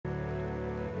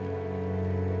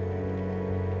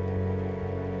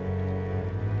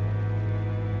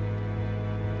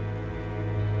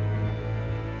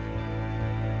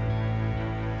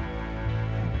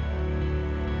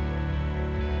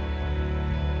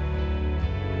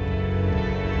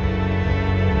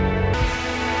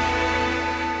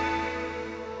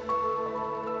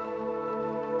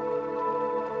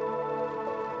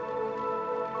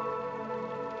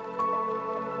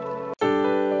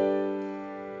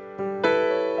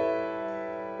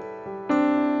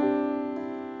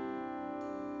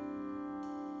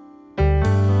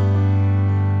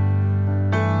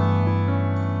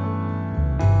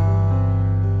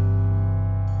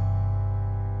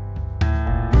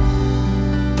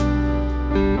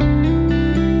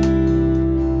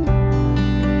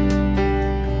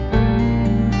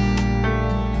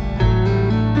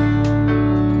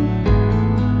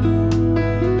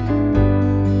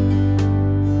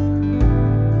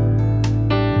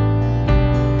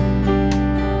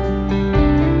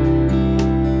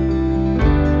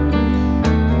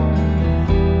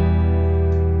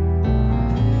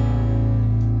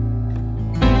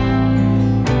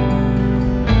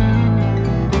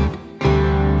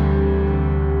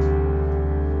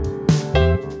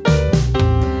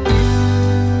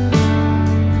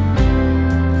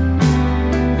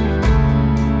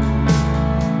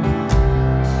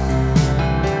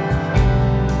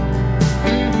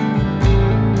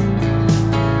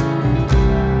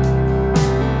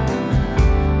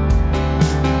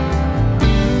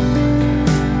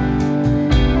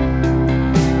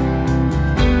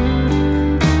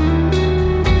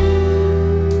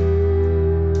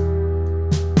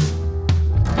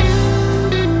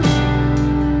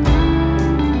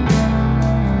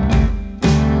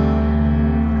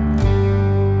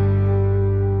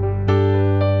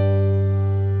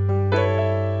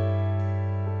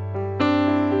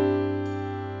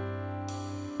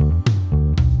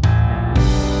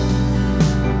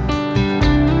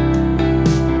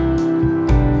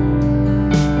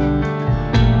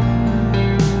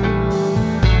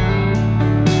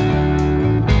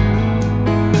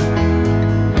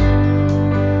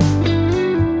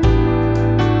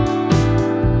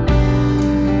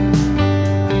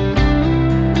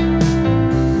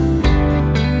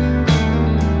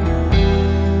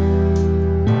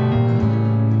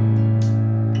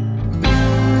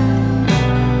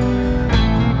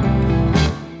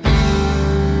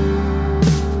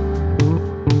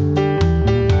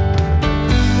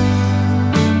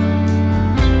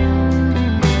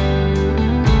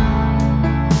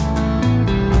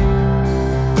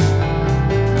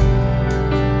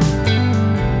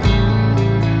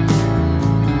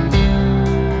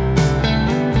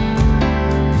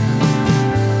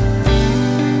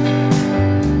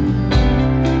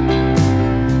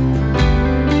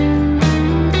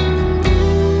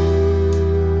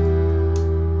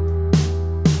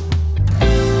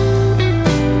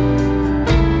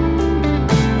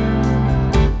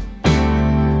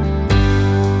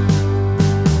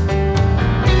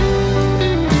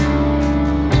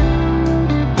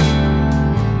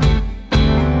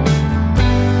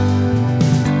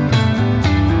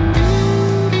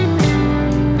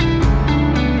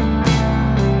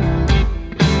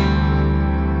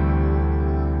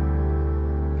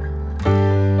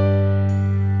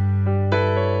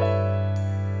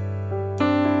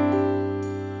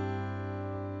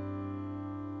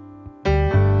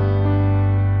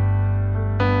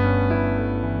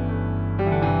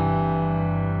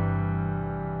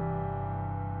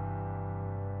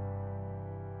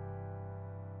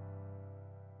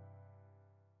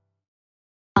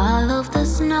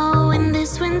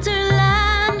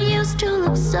Winterland used to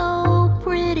look so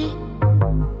pretty,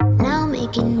 now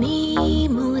making me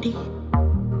moody.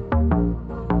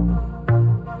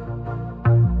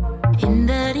 In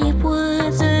the deep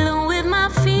woods, alone with my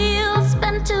fields,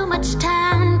 spent too much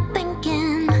time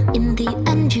thinking. In the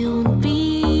end, you'll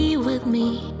be with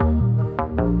me.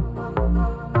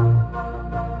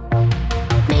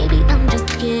 Maybe I'm just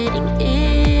getting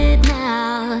it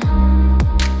now.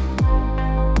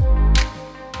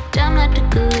 Damn, I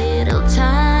took a little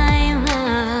time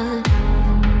out.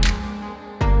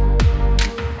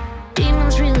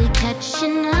 Demons really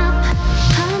catching up.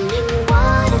 I mean,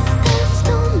 what if there's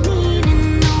no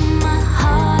meaning? Oh, my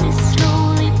heart is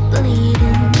slowly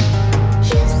bleeding.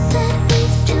 You said we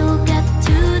still got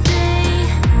today.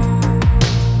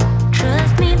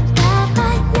 Trust me that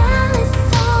right now is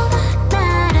all that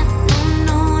matters.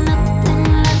 No, nothing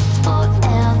lasts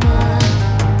forever.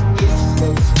 Is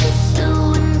this just a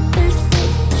winter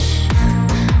stage?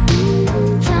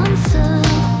 I'm so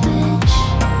bitch.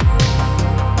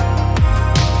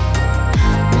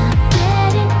 Not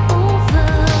getting over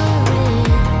it.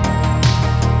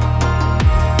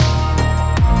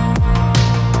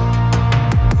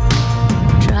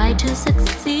 Try to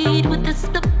succeed with the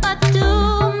stuff I do,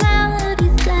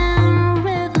 melodies and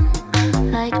rhythm,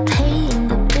 like paying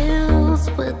the bills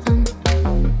with them.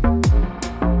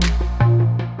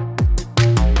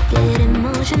 Get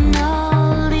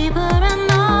emotional, leave her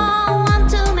and all, want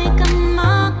to make a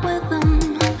mark with them,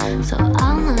 so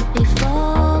I'll not be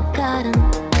forgotten.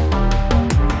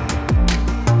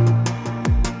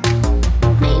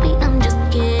 Maybe I'm just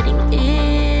getting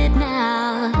it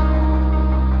now.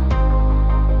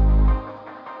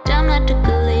 Damn, I took a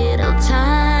little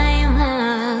time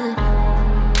out.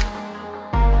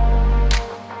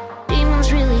 Demons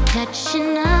really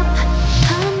catching up.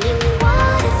 I mean,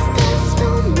 what if there's no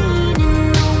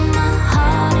meaning? Oh, my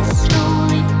heart is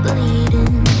slowly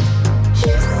bleeding.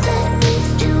 You said we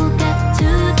still got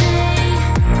today.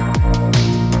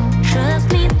 Trust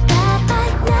me that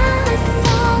right now is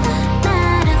all that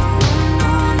matters.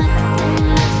 No, nothing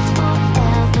lasts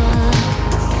forever.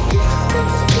 Is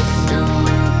this just a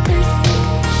winter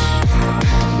stage?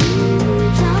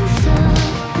 I'm so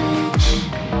bitch.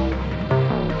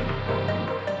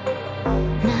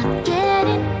 Not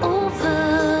getting over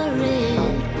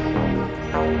it.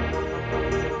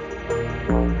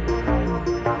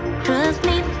 Trust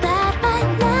me that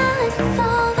right now is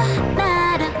all that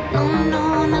matters. No,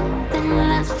 nothing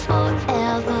lasts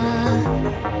forever.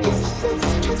 Is this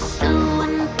just a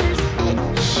winter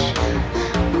stage?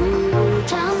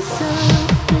 I'm so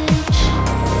bitch.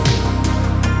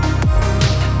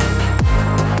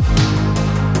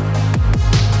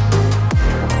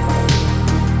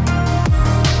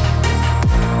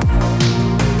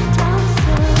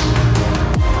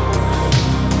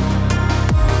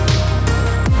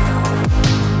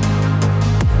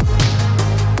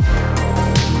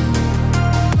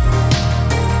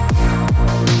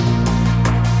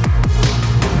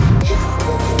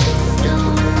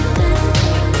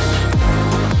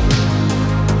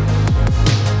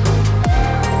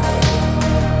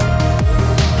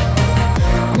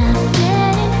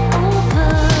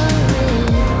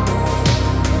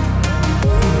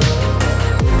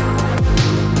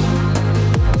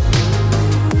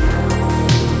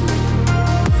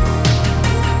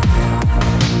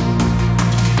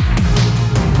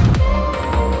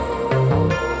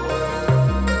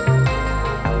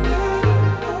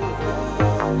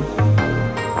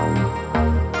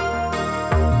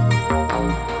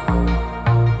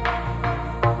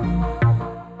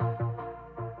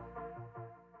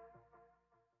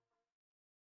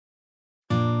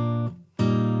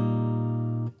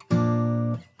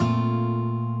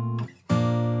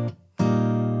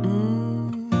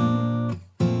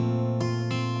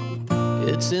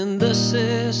 It's in the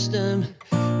system,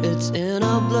 it's in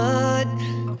our blood.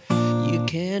 You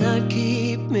cannot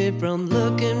keep me from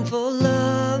looking for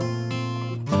love.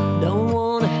 Don't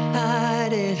wanna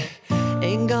hide it,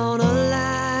 ain't gonna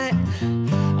lie.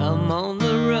 I'm on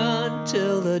the run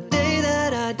till the day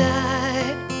that I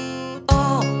die.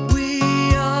 All we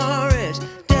are is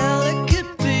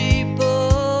delicate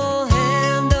people.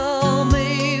 Handle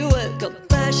me with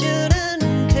compassion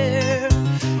and care.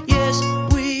 Yes,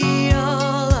 we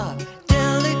all are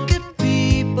delicate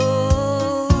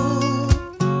people.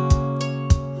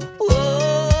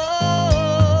 Whoa,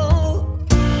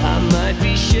 I might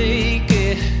be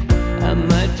shaky, I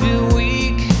might feel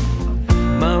weak.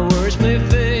 My words may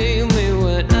fail me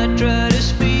when I try to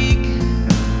speak.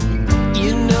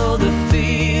 You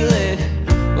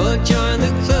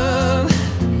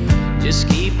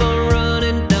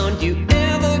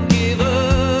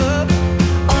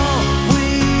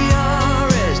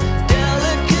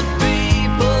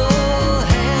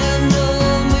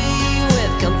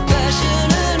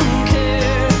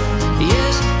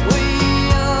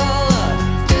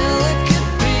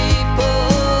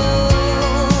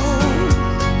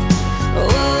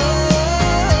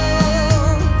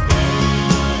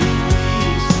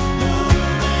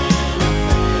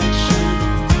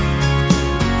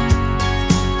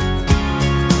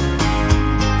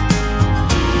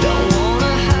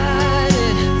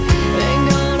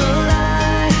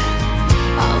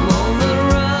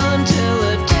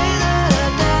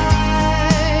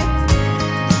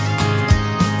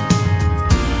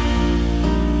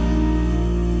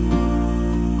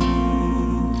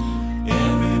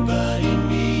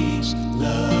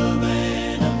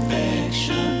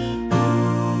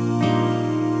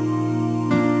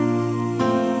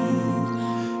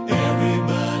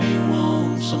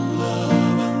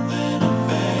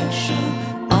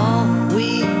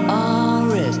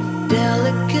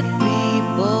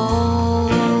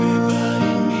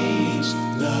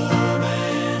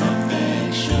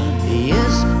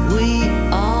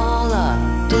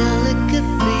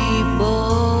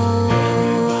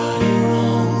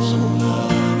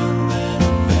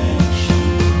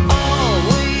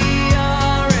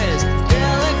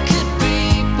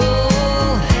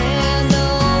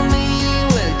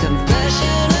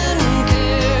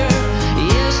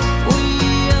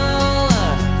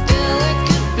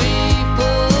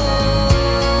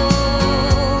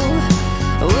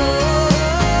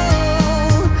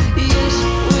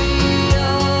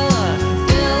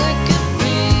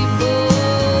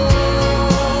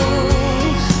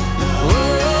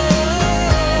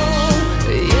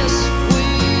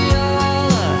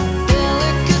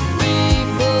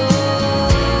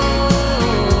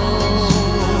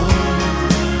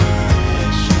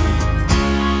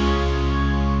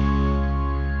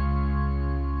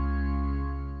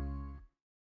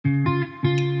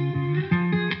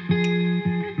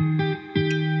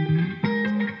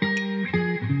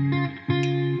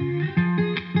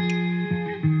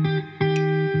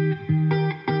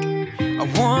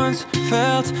once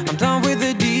felt I'm done with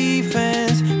the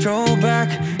defense. Drove back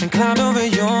and climbed over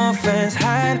your fence.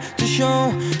 Had to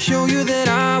show you that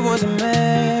I was a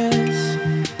mess.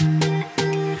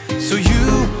 So you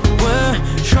were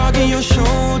shrugging your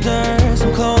shoulders,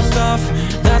 some closed off,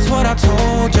 that's what I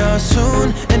told you.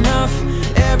 Soon enough,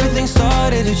 everything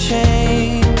started to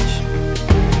change.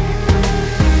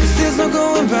 Cause there's no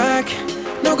going back,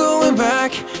 no going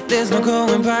back. There's no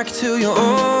going back to your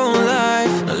old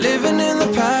life. Not living in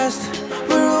the past,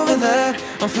 we're over that.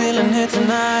 I'm feeling it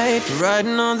tonight,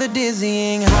 riding on the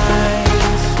dizzying highs.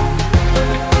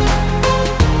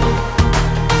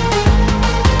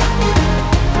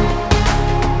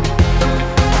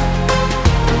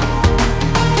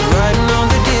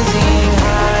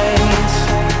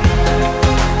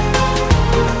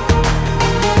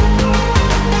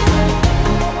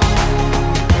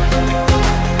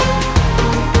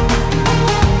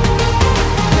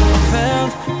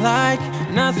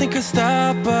 Nothing could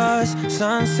stop us.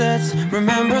 Sunsets,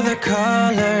 remember the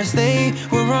colors. They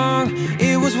were wrong,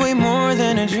 it was way more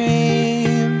than a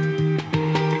dream.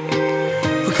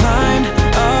 We climbed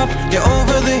up, yeah,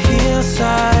 over the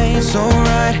hillside. So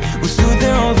right, we stood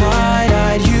there all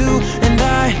wide-eyed. You and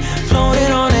I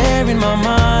floated on air in my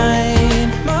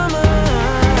mind.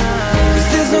 Cause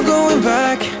there's no going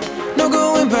back, no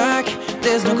going back.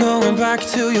 There's no going back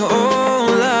to your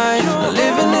old life. Not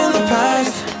living in the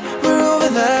past,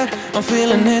 that I'm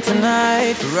feeling it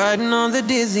tonight, riding on the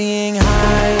dizzying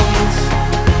highs.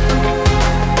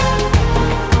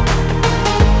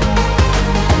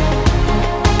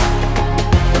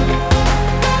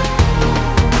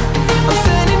 I'm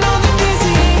standing on the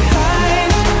dizzying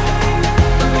highs.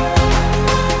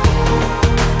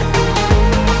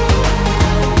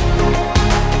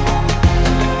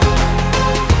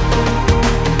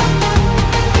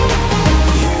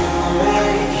 You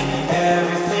make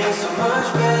everything so much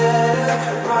better,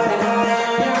 riding high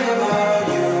on your river.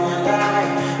 You and I,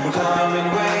 we're climbing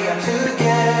way up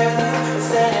together,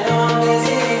 standing on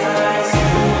dizzying heights. You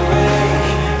make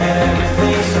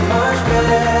everything so much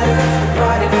better,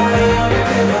 riding high on your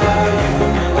river. You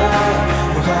and I,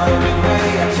 we're climbing way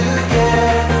up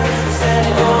together,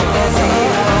 standing on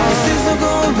dizzying heights. There's no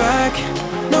going back,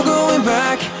 no going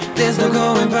back. There's no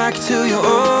going back to your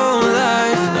old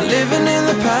life. Not living in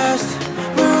the past,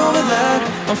 we're over that.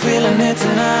 I'm feeling it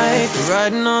tonight,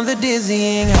 riding on the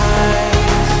dizzying highs.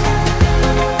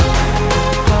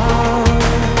 Oh,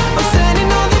 I'm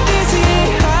standing on the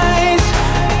dizzying highs.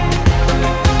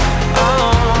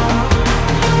 Oh,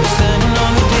 I'm standing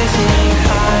on the dizzying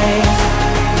highs.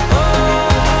 Oh,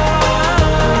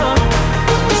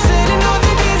 I'm standing on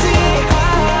the dizzying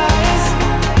highs.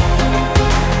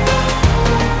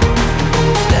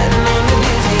 Standing on the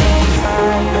dizzying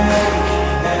highs.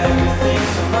 Everything's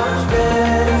so much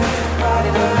better,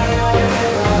 riding high on your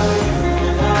river. You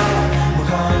and I, we're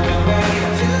climbing way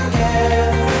up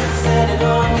together, standing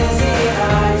on dizzying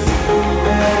heights. You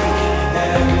make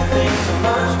everything so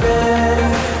much better,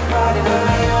 riding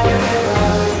high on your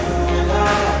river. You and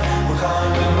I, we're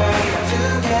climbing way up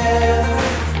together,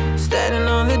 standing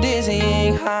on the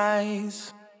dizzying heights.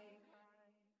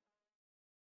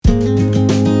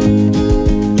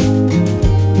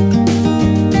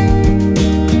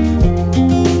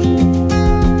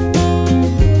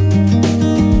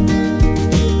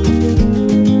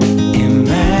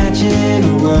 Imagine a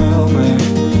world where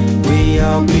we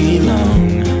all belong,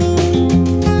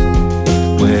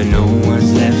 where no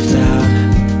one's left out,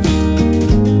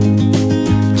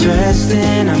 dressed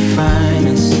in our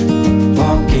finest,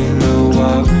 walking the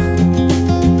walk.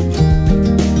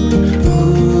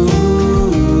 Ooh,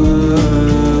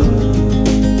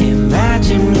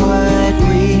 imagine what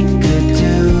we could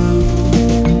do.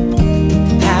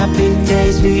 Happy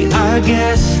days be our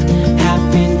guest,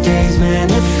 happy days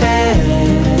manifest.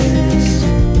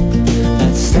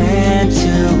 Let's stand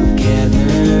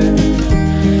together,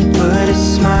 put a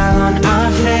smile on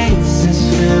our faces,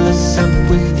 fill us up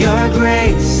with your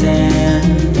grace and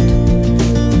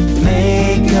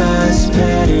make us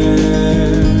better.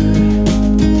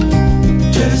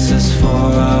 Dress us for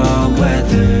all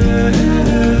weather.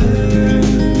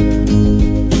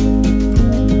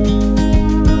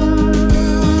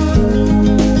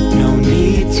 No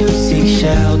need to seek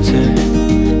shelter,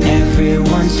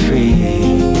 everyone's free,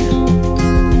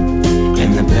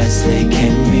 and the best they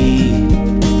can be.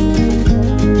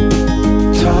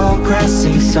 Tall grass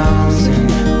sing songs and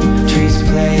trees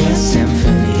play a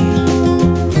symphony.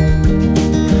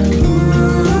 Ooh,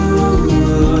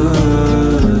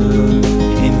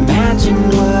 imagine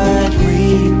what we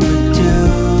could do.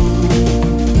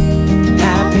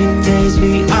 Happy days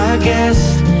be our guest,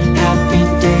 happy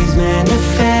days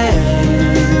manifest.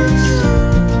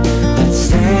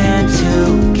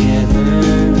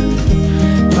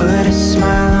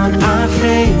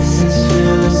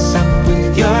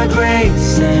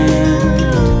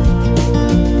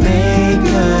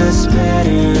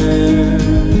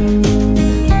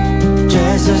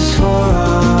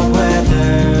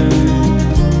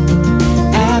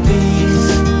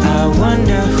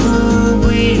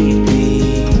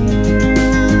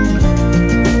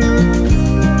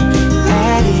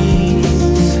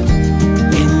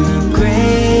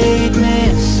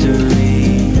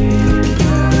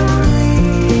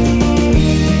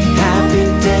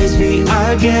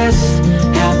 guest.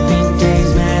 Happy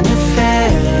days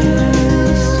manifest.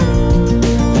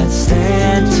 Let's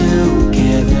stand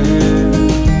together.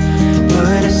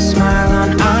 Put a smile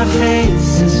on our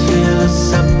faces. Fill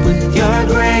us up with your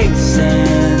grace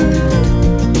and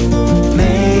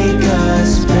make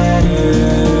us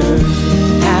better.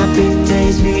 Happy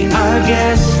days be our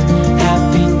guest.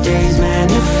 Happy days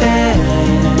manifest.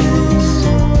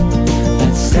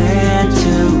 Let's stand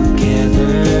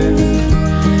together.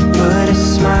 Put a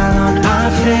smile on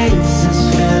our faces.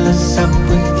 Fill us up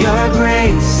with your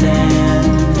grace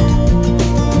and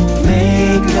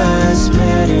make us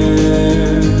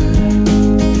better.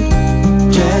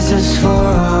 Dress us for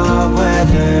all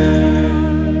weather.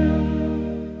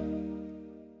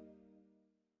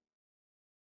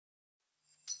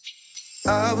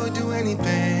 I would do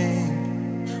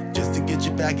anything just to get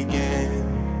you back again.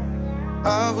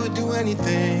 I would do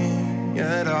anything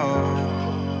at all.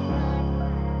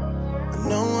 I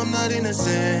know I'm not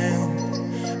innocent.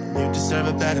 You deserve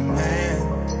a better man.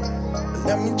 But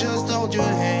let me just hold your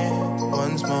hand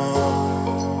once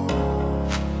more.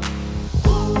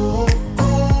 Ooh,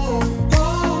 ooh,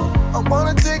 ooh. I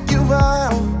wanna take you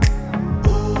out.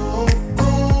 Ooh,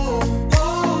 ooh,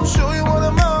 ooh. Show you what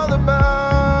I'm all about.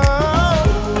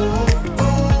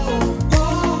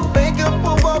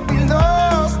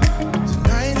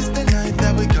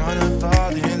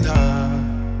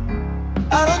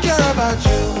 About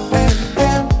you and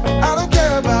him, I don't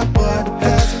care about what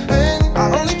has been. I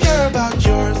only care about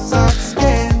your soft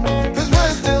skin, 'cause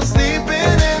we're still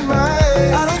sleeping in my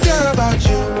head. I don't care about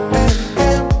you and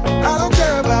him, I don't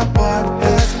care about what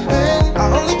has been. I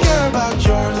only care about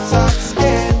your soft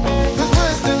skin, 'cause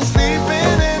we're still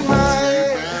sleeping in my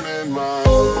head.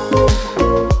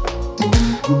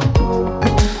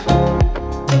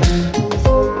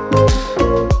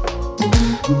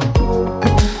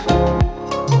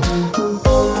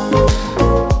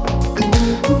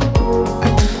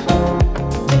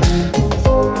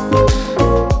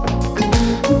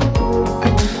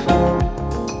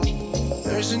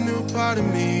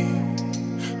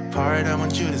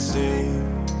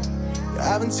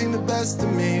 Seen the best of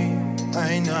me,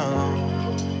 I know.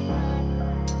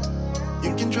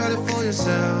 You can try to fool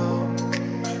yourself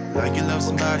like you love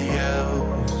somebody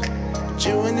else, but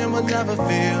you and him will never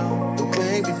feel the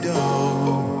way we do.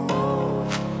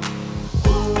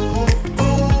 Ooh,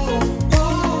 ooh,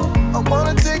 ooh. I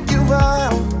wanna take you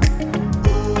out.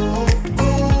 Ooh,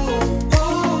 ooh,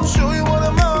 ooh. Show you what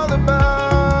I'm all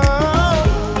about.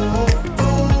 Ooh,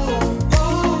 ooh,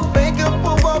 ooh. Make up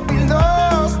for what we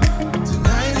lost.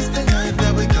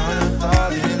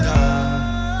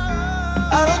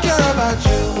 I don't care about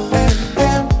you and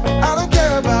him, I don't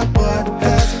care about what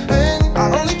has been. I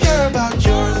only care about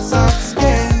your soft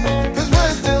skin, 'cause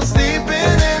we're still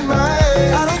sleeping in my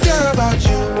head. I don't care about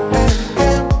you and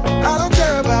him, I don't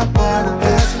care about what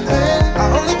has been. I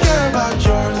only care about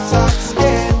your soft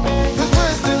skin, 'cause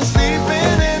we're still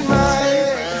sleeping in my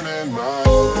head.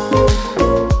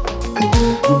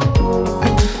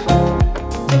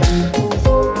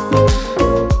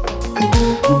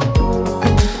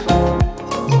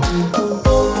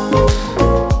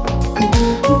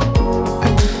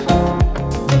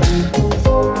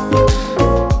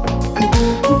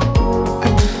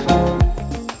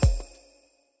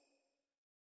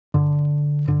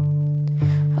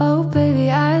 Oh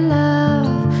baby, I love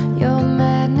your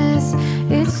madness.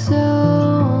 It's so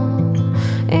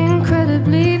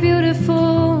incredibly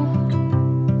beautiful.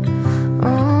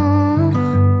 Oh,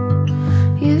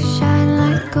 you shine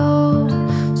like gold,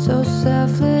 so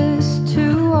selfless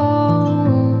to all,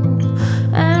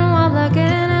 and wild like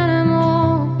an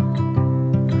animal.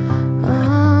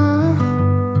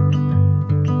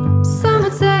 Some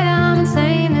would say I'm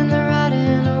insane in the right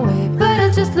in a way, but I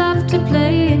just love to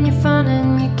play in your fun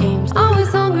and your games.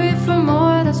 Always hungry for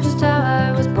more, that's just how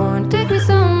I was born. Take me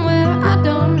somewhere I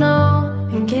don't know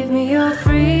and give me your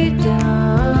freedom.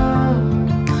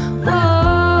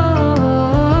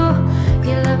 Whoa,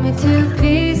 you love me to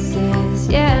pieces,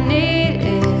 yeah, I need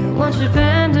it. Want your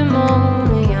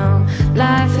pandemonium,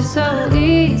 life is so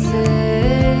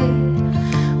easy.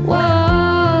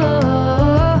 Whoa,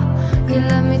 you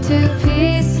love me to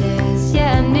pieces,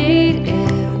 yeah, I need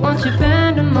it. Want your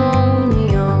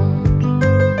pandemonium.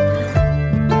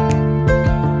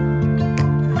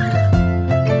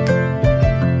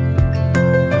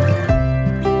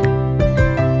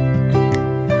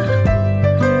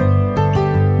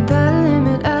 The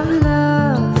limit of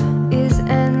love is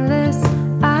endless,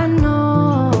 I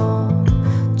know.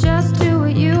 Just do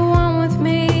what you want with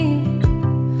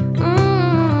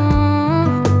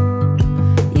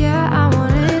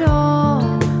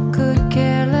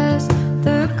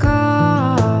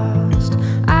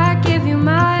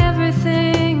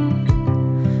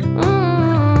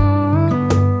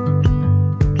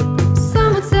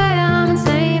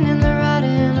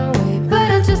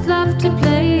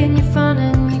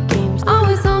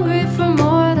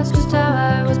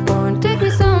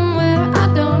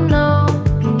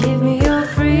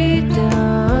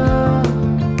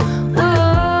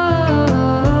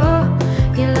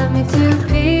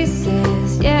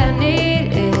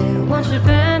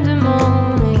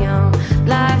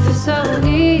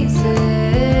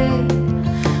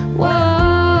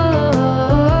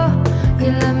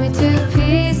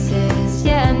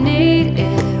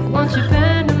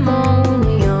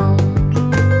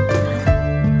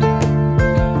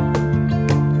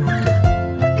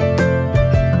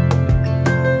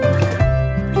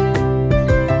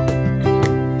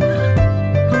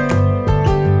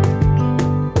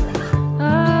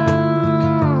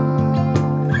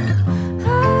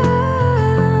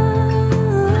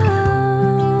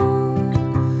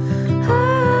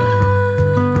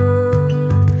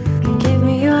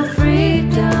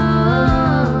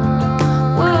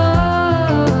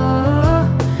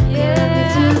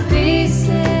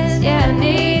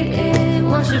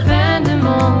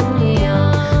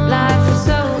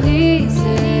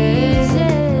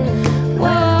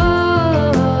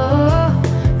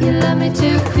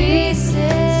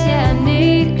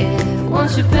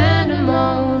launch a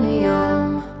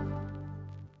pandemonium.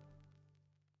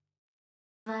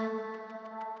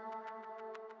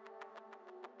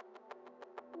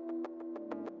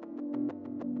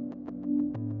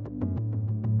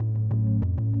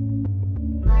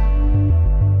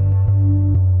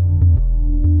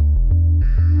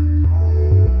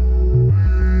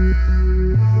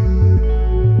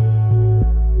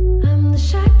 I'm the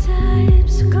shy type,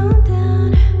 so calm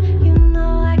down. You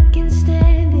know I can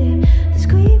stand it. The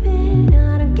screaming,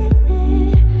 I don't get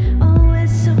it.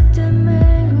 Always so damn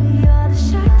angry. You're the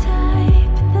shy type,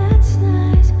 but that's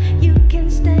nice. You can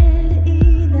stand it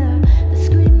either. The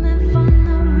screaming for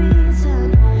no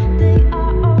reason. They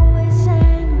are always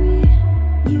angry.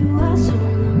 You are so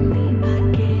lonely,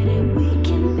 I get it. We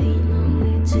can be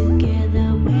lonely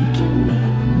together. We can be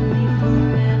lonely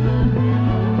forever.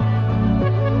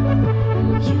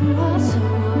 You are so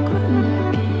awkward, I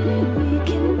get it. We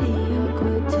can be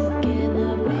awkward together.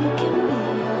 We can be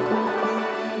awkward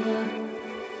forever.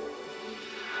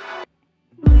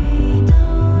 We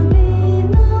don't need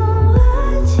no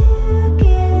words, you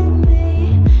get me.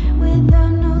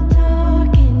 Without no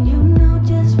talking, you know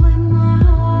just where my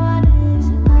heart is.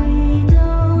 We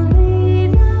don't need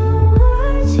no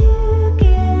words, you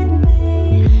get me.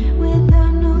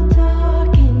 Without no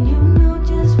talking, you know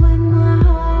just where my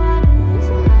heart is.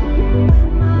 Where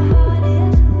my heart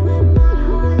is, where my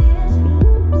heart is.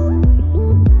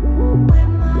 Where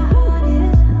my heart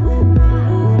is, where my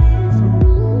heart is.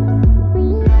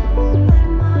 Where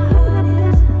my heart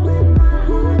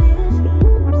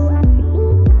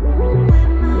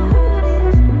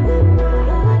is, where my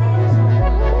heart is.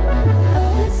 Up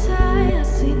this high, I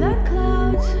see the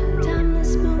clouds. Time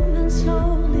is moving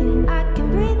slowly. I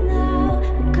can breathe now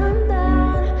and come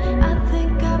down. I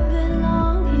think I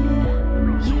belong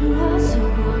here. You are so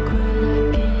awkward, I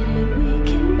get it. We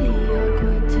can be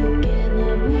awkward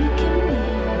together. We can be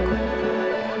awkward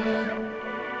forever.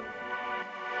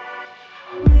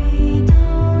 We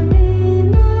don't need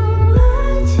no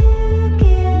words, you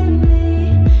get me.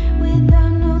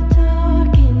 Without no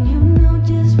talking, you know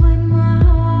just where my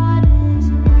heart is.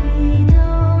 We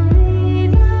don't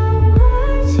need no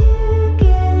words, you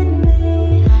get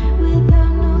me.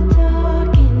 Without no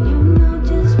talking, you know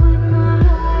just where my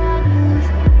heart is.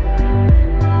 Where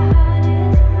my heart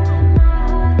is, where my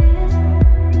heart is.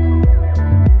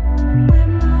 Where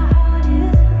my heart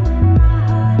is, where my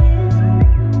heart is.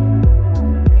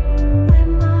 Where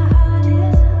my heart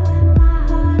is, where my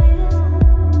heart is.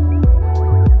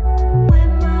 Where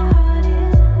my heart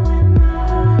is, where my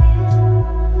heart is.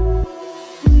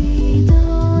 We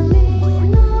don't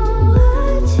need no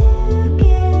words, you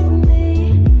get me.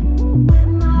 Where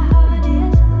my heart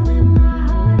is, where my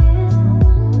heart is.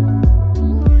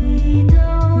 We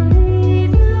don't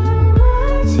need no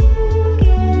words, you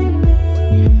get me.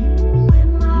 Where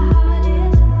my heart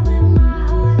is, where my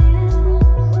heart is.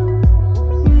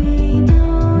 We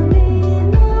don't need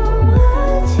no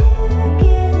words, you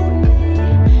get me.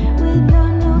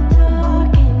 Without no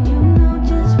talking, you know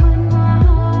just where my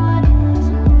heart is.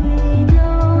 We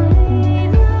don't need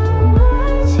no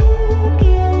words, you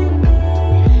get me.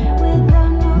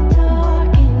 Without no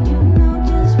talking, you know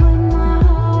just where my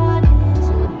heart is.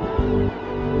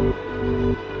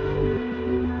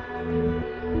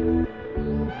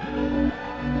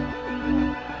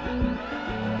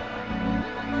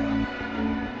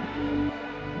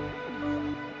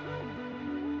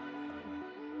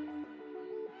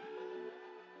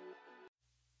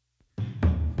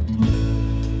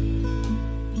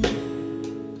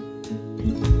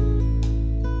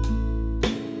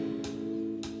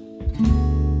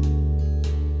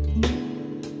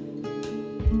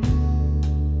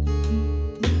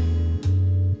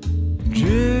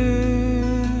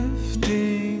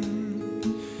 Drifting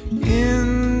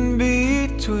in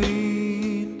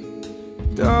between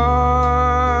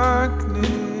darkness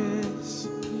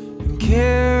and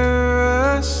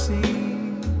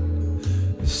kerosene.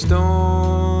 The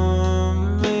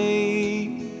storm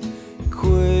made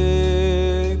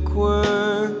quick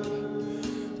work.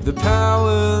 The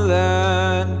power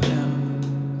line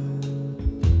down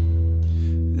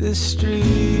the street.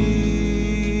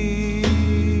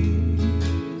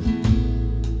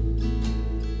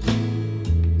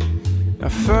 I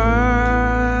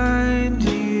find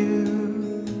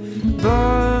you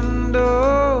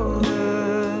bundled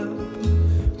up,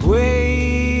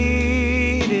 waiting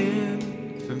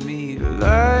for me to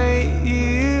light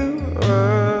you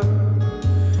up.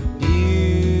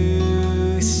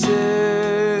 You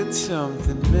said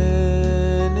something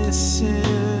menacing.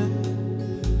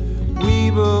 We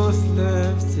both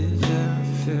left as I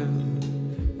fell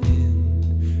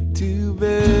into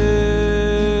bed.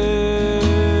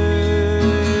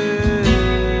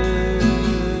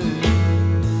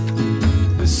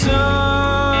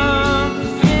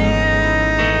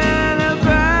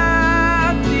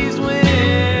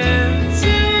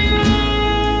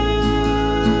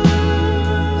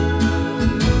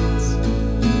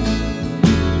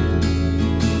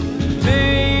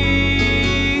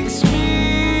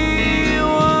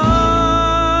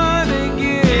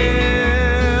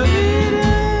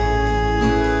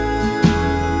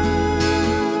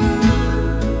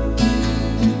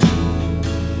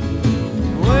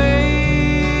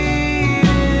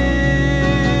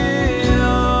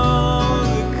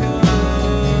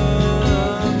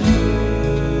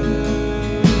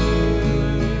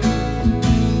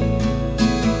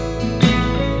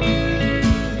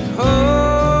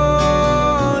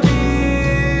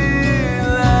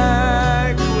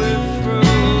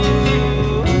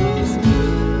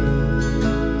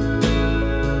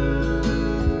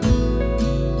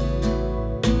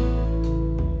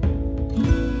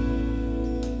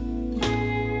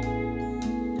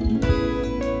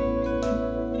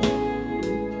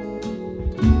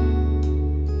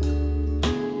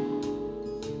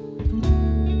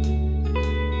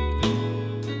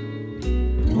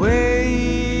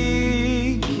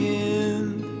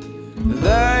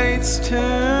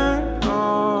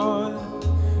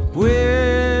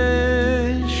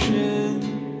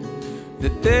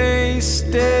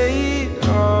 state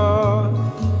of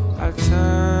our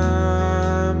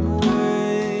time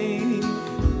away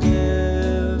from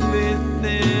everything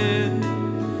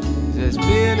is as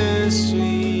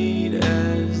bittersweet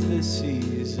as the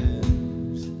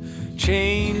seasons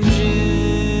changing.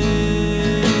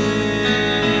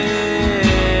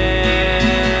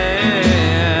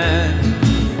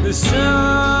 The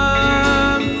sun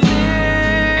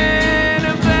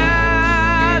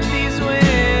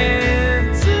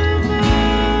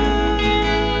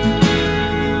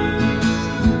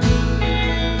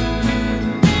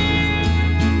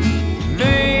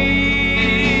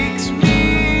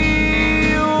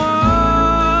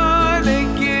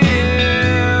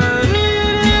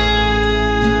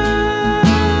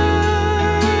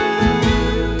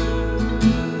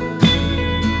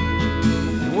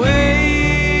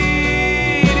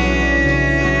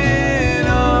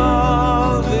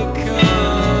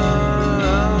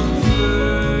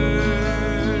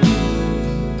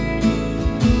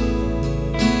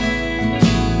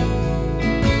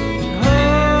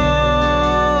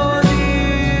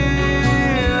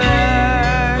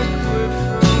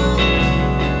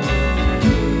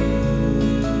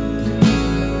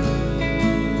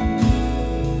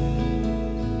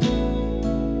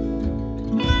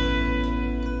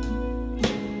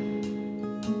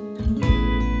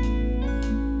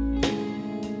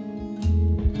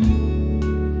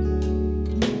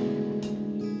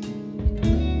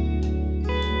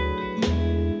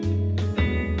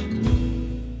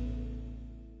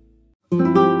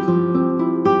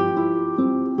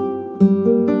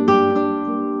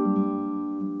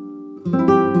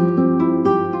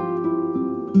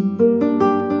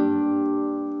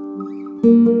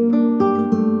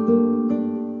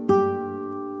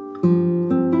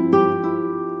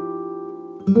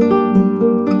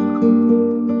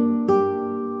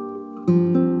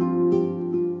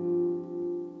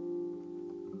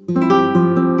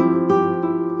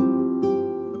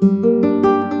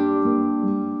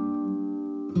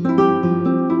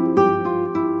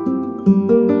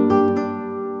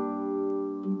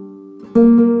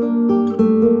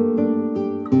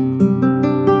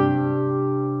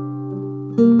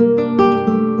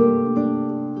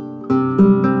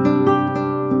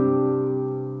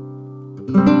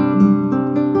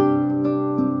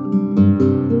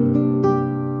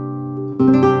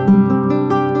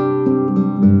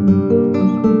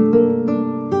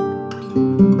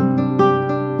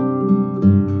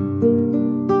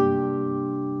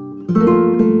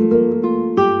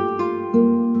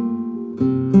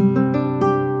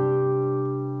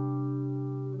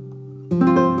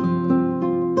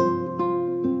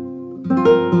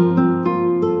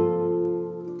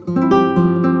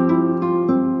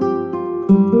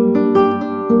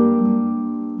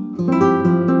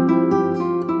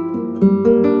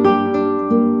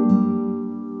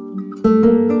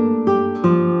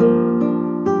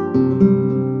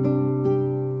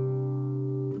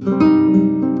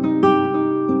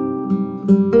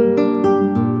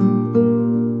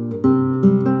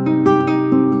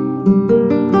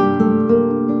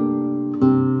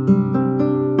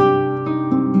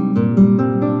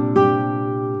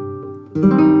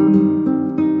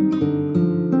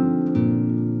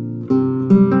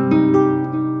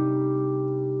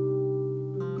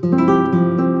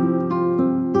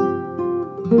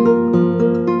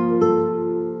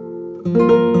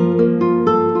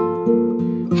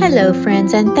Hello,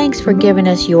 friends, and thanks for giving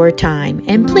us your time.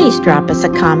 And please drop us a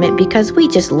comment because we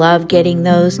just love getting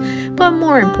those. But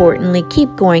more importantly,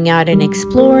 keep going out and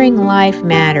exploring. Life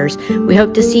matters. We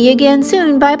hope to see you again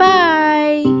soon. Bye-bye.